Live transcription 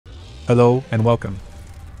Hello and welcome.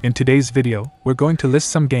 In today's video, we're going to list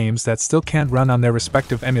some games that still can't run on their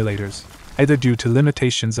respective emulators, either due to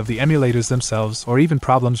limitations of the emulators themselves or even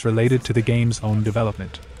problems related to the game's own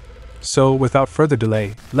development. So, without further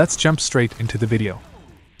delay, let's jump straight into the video.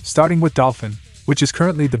 Starting with Dolphin, which is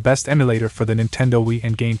currently the best emulator for the Nintendo Wii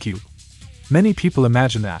and GameCube. Many people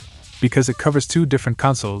imagine that, because it covers two different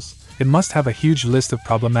consoles, it must have a huge list of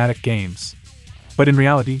problematic games. But in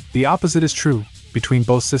reality, the opposite is true. Between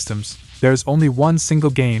both systems, there is only one single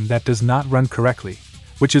game that does not run correctly,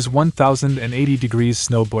 which is 1080 Degrees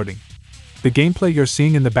Snowboarding. The gameplay you're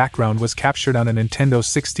seeing in the background was captured on a Nintendo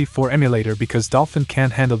 64 emulator because Dolphin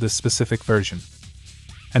can't handle this specific version.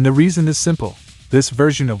 And the reason is simple. This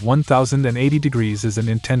version of 1080 Degrees is a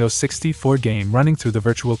Nintendo 64 game running through the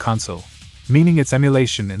Virtual Console, meaning it's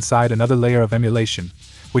emulation inside another layer of emulation,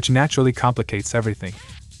 which naturally complicates everything.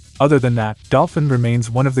 Other than that, Dolphin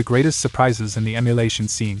remains one of the greatest surprises in the emulation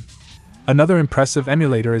scene. Another impressive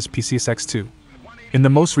emulator is PCSX2. In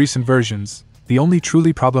the most recent versions, the only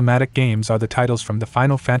truly problematic games are the titles from the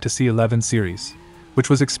Final Fantasy XI series, which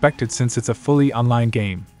was expected since it's a fully online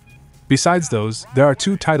game. Besides those, there are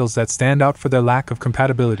two titles that stand out for their lack of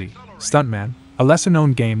compatibility: Stuntman, a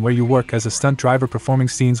lesser-known game where you work as a stunt driver performing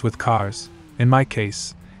scenes with cars. In my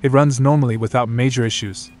case, it runs normally without major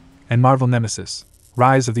issues, and Marvel Nemesis,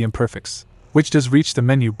 Rise of the Imperfects, which does reach the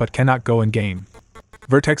menu but cannot go in-game.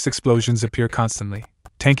 Vertex explosions appear constantly,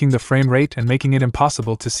 tanking the frame rate and making it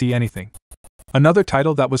impossible to see anything. Another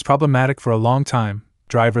title that was problematic for a long time,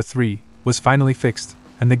 Driver 3, was finally fixed,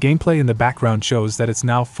 and the gameplay in the background shows that it's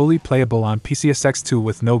now fully playable on PCSX2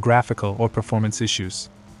 with no graphical or performance issues.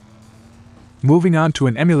 Moving on to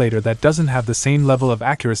an emulator that doesn't have the same level of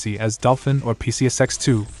accuracy as Dolphin or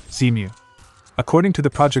PCSX2, Xemu. According to the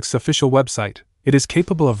project's official website, it is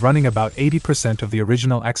capable of running about 80% of the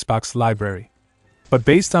original Xbox library. But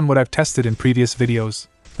based on what I've tested in previous videos,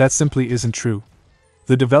 that simply isn't true.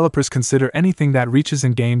 The developers consider anything that reaches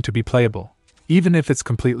in-game to be playable, even if it's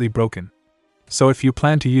completely broken. So if you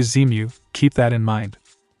plan to use Xemu, keep that in mind.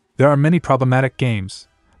 There are many problematic games,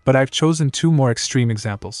 but I've chosen two more extreme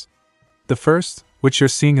examples. The first, which you're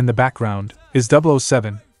seeing in the background, is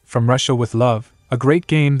 007, From Russia with Love, a great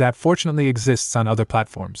game that fortunately exists on other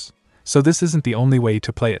platforms. So this isn't the only way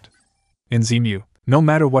to play it. In Xemu, no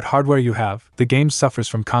matter what hardware you have, the game suffers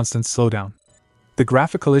from constant slowdown. The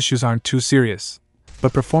graphical issues aren't too serious,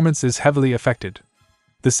 but performance is heavily affected.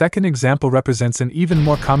 The second example represents an even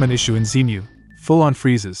more common issue in Xemu, full-on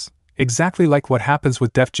freezes, exactly like what happens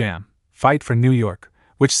with Def Jam, Fight for New York,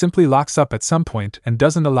 which simply locks up at some point and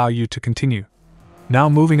doesn't allow you to continue. Now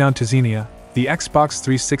moving on to Xenia, the Xbox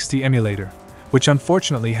 360 emulator, which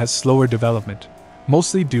unfortunately has slower development,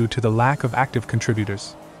 mostly due to the lack of active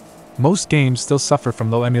contributors. Most games still suffer from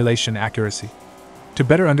low emulation accuracy. To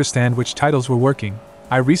better understand which titles were working,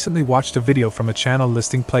 I recently watched a video from a channel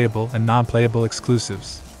listing playable and non-playable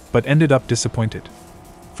exclusives, but ended up disappointed.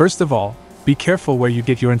 First of all, be careful where you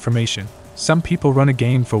get your information. Some people run a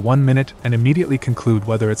game for 1 minute and immediately conclude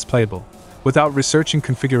whether it's playable, without researching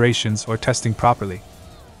configurations or testing properly.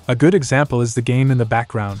 A good example is the game in the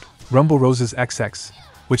background, Rumble Roses XX,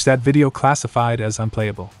 which that video classified as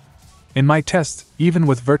unplayable. In my test, even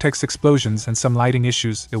with vertex explosions and some lighting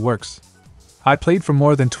issues, it works. I played for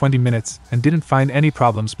more than 20 minutes and didn't find any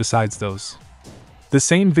problems besides those. The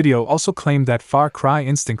same video also claimed that Far Cry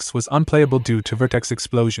Instincts was unplayable due to vertex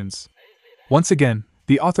explosions. Once again,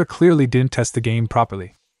 the author clearly didn't test the game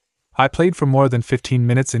properly. I played for more than 15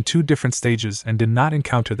 minutes in 2 different stages and did not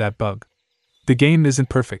encounter that bug. The game isn't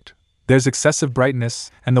perfect. There's excessive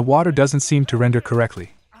brightness, and the water doesn't seem to render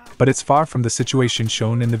correctly. But it's far from the situation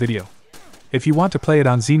shown in the video. If you want to play it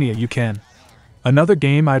on Xenia, you can. Another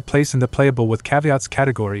game I'd place in the playable with caveats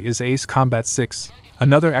category is Ace Combat 6,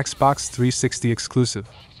 another Xbox 360 exclusive.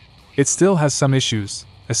 It still has some issues,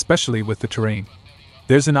 especially with the terrain.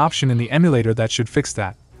 There's an option in the emulator that should fix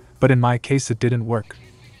that, but in my case it didn't work.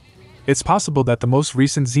 It's possible that the most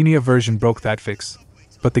recent Xenia version broke that fix,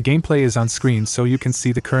 but the gameplay is on screen so you can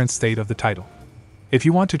see the current state of the title. If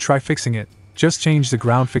you want to try fixing it, just change the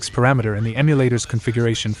ground fix parameter in the emulator's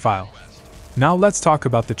configuration file. Now let's talk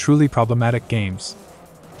about the truly problematic games.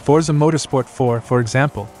 Forza Motorsport 4, for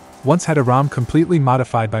example, once had a ROM completely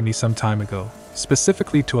modified by me some time ago,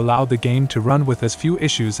 specifically to allow the game to run with as few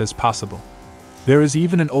issues as possible. There is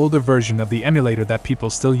even an older version of the emulator that people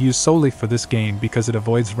still use solely for this game because it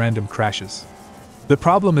avoids random crashes. The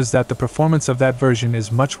problem is that the performance of that version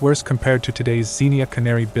is much worse compared to today's Xenia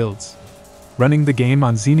Canary builds. Running the game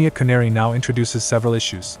on Xenia Canary now introduces several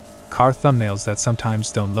issues: car thumbnails that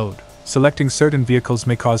sometimes don't load, selecting certain vehicles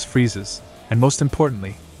may cause freezes, and most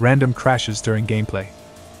importantly, random crashes during gameplay.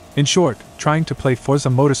 In short, trying to play Forza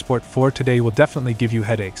Motorsport 4 today will definitely give you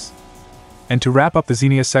headaches. And to wrap up the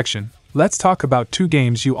Xenia section, let's talk about two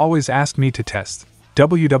games you always ask me to test: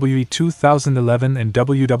 WWE 2011 and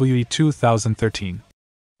WWE 2013.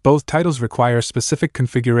 Both titles require specific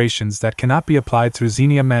configurations that cannot be applied through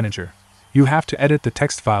Xenia Manager. You have to edit the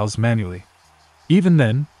text files manually. Even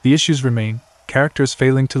then, the issues remain: characters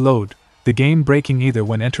failing to load, the game breaking either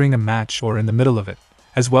when entering a match or in the middle of it,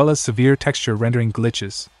 as well as severe texture rendering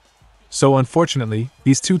glitches. So unfortunately,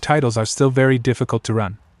 these two titles are still very difficult to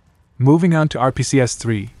run. Moving on to RPCS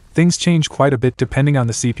 3, things change quite a bit depending on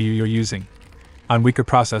the CPU you're using. On weaker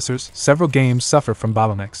processors, several games suffer from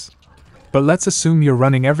bottlenecks. But let's assume you're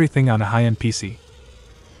running everything on a high-end PC.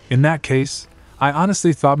 In that case, I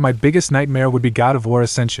honestly thought my biggest nightmare would be God of War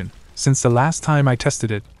Ascension. Since the last time I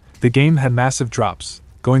tested it, the game had massive drops,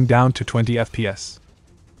 going down to 20 FPS.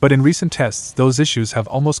 But in recent tests, those issues have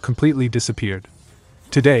almost completely disappeared.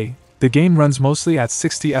 Today, the game runs mostly at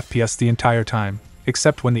 60 FPS the entire time,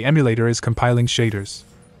 except when the emulator is compiling shaders.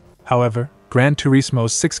 However, Gran Turismo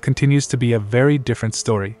 6 continues to be a very different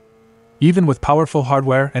story. Even with powerful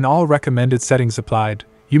hardware and all recommended settings applied,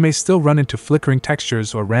 you may still run into flickering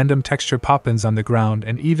textures or random texture pop-ins on the ground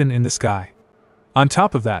and even in the sky. On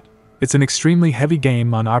top of that, it's an extremely heavy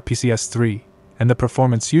game on RPCS 3, and the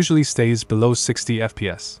performance usually stays below 60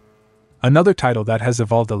 FPS. Another title that has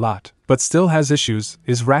evolved a lot, but still has issues,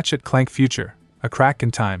 is Ratchet & Clank Future, A Crack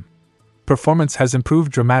in Time. Performance has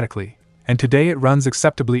improved dramatically, and today it runs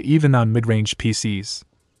acceptably even on mid-range PCs.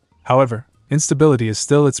 However, instability is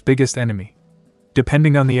still its biggest enemy.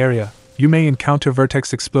 Depending on the area, you may encounter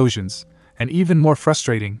vertex explosions, and even more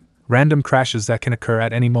frustrating, random crashes that can occur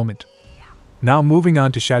at any moment. Now moving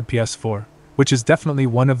on to Shad PS4, which is definitely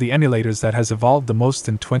one of the emulators that has evolved the most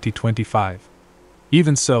in 2025.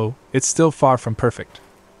 Even so, it's still far from perfect.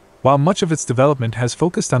 While much of its development has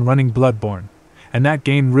focused on running Bloodborne, and that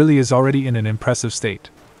game really is already in an impressive state,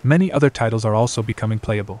 many other titles are also becoming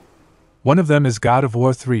playable. One of them is God of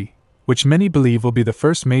War 3, which many believe will be the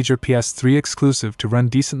first major PS3 exclusive to run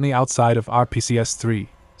decently outside of RPCS 3,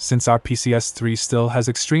 since RPCS 3 still has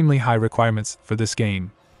extremely high requirements for this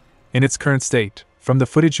game. In its current state, from the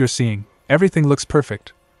footage you're seeing, everything looks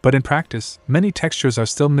perfect, but in practice, many textures are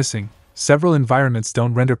still missing, several environments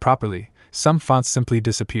don't render properly, some fonts simply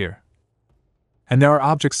disappear. And there are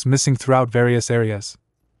objects missing throughout various areas.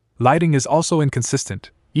 Lighting is also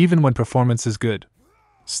inconsistent, even when performance is good.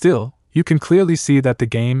 Still, you can clearly see that the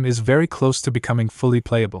game is very close to becoming fully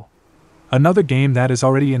playable. Another game that is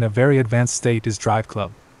already in a very advanced state is Drive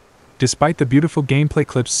Club. Despite the beautiful gameplay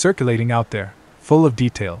clips circulating out there, full of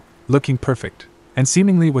detail, looking perfect, and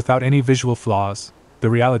seemingly without any visual flaws, the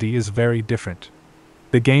reality is very different.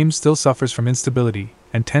 The game still suffers from instability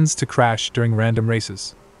and tends to crash during random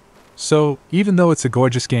races. So, even though it's a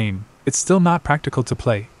gorgeous game, it's still not practical to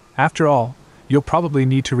play. After all, you'll probably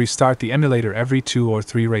need to restart the emulator every 2 or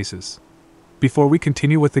 3 races. Before we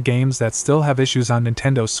continue with the games that still have issues on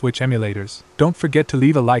Nintendo Switch emulators, don't forget to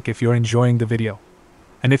leave a like if you're enjoying the video.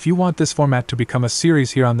 And if you want this format to become a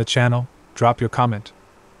series here on the channel, drop your comment.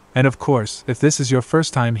 And of course, if this is your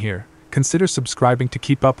first time here, consider subscribing to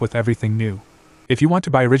keep up with everything new. If you want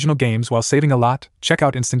to buy original games while saving a lot, check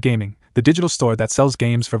out Instant Gaming, the digital store that sells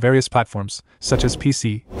games for various platforms, such as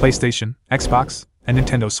PC, PlayStation, Xbox, and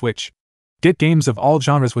Nintendo Switch. Get games of all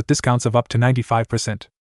genres with discounts of up to 95%.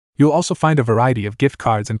 You'll also find a variety of gift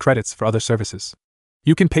cards and credits for other services.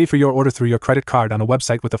 You can pay for your order through your credit card on a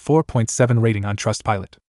website with a 4.7 rating on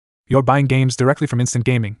Trustpilot. You're buying games directly from Instant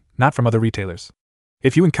Gaming, not from other retailers.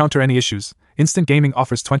 If you encounter any issues, Instant Gaming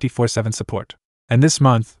offers 24/7 support. And this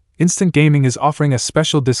month, Instant Gaming is offering a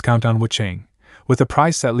special discount on Wuchang, with a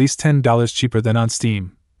price at least $10 cheaper than on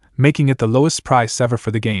Steam, making it the lowest price ever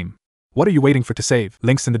for the game. What are you waiting for to save?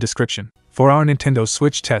 Links in the description. For our Nintendo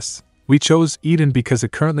Switch tests, we chose Eden because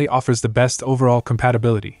it currently offers the best overall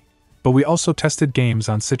compatibility. But we also tested games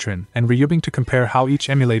on Citron and Ryubing to compare how each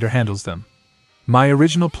emulator handles them. My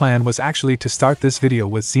original plan was actually to start this video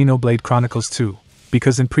with Xenoblade Chronicles 2,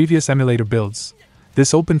 because in previous emulator builds,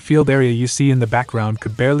 this open field area you see in the background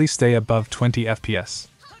could barely stay above 20 FPS.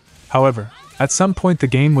 However, at some point the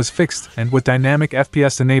game was fixed, and with dynamic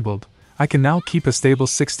FPS enabled, I can now keep a stable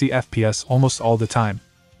 60 FPS almost all the time.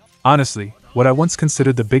 Honestly, what I once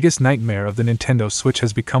considered the biggest nightmare of the Nintendo Switch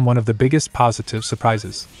has become one of the biggest positive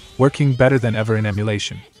surprises, working better than ever in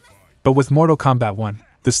emulation. But with Mortal Kombat 1,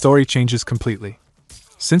 the story changes completely.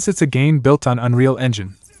 Since it's a game built on Unreal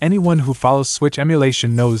Engine, anyone who follows Switch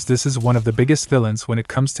emulation knows this is one of the biggest villains when it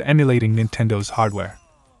comes to emulating Nintendo's hardware.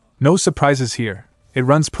 No surprises here, it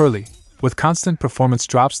runs poorly, with constant performance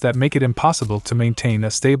drops that make it impossible to maintain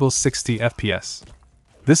a stable 60 FPS.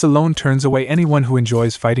 This alone turns away anyone who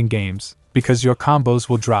enjoys fighting games, because your combos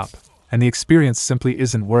will drop, and the experience simply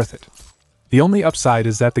isn't worth it. The only upside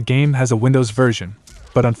is that the game has a Windows version,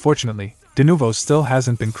 but unfortunately, Denuvo still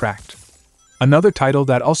hasn't been cracked. Another title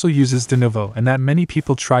that also uses Denuvo and that many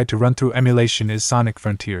people tried to run through emulation is Sonic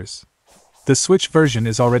Frontiers. The Switch version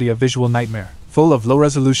is already a visual nightmare, full of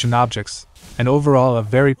low-resolution objects, and overall a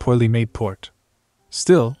very poorly made port.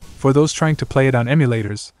 Still, for those trying to play it on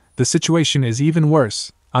emulators, the situation is even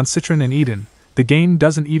worse. On Citron and Eden, the game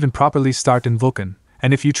doesn't even properly start in Vulkan,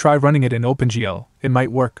 and if you try running it in OpenGL, it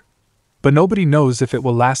might work. But nobody knows if it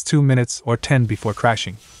will last 2 minutes or 10 before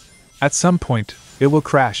crashing. At some point, it will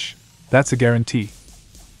crash. That's a guarantee.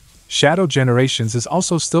 Shadow Generations is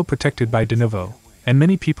also still protected by Denuvo, and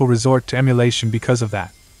many people resort to emulation because of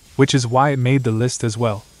that, which is why it made the list as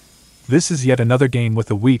well. This is yet another game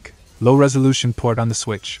with a weak, low-resolution port on the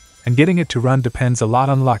Switch, and getting it to run depends a lot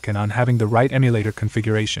on luck and on having the right emulator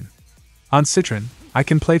configuration. On Citron, I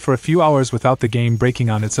can play for a few hours without the game breaking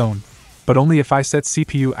on its own, but only if I set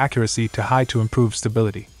CPU accuracy to high to improve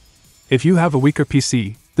stability. If you have a weaker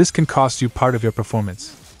PC, this can cost you part of your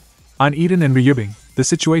performance. On Eden and Ryubing, the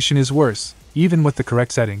situation is worse. Even with the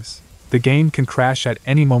correct settings, the game can crash at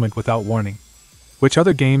any moment without warning. Which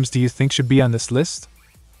other games do you think should be on this list?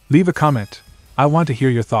 Leave a comment. I want to hear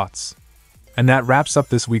your thoughts. And that wraps up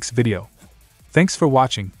this week's video. Thanks for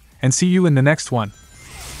watching, and see you in the next one.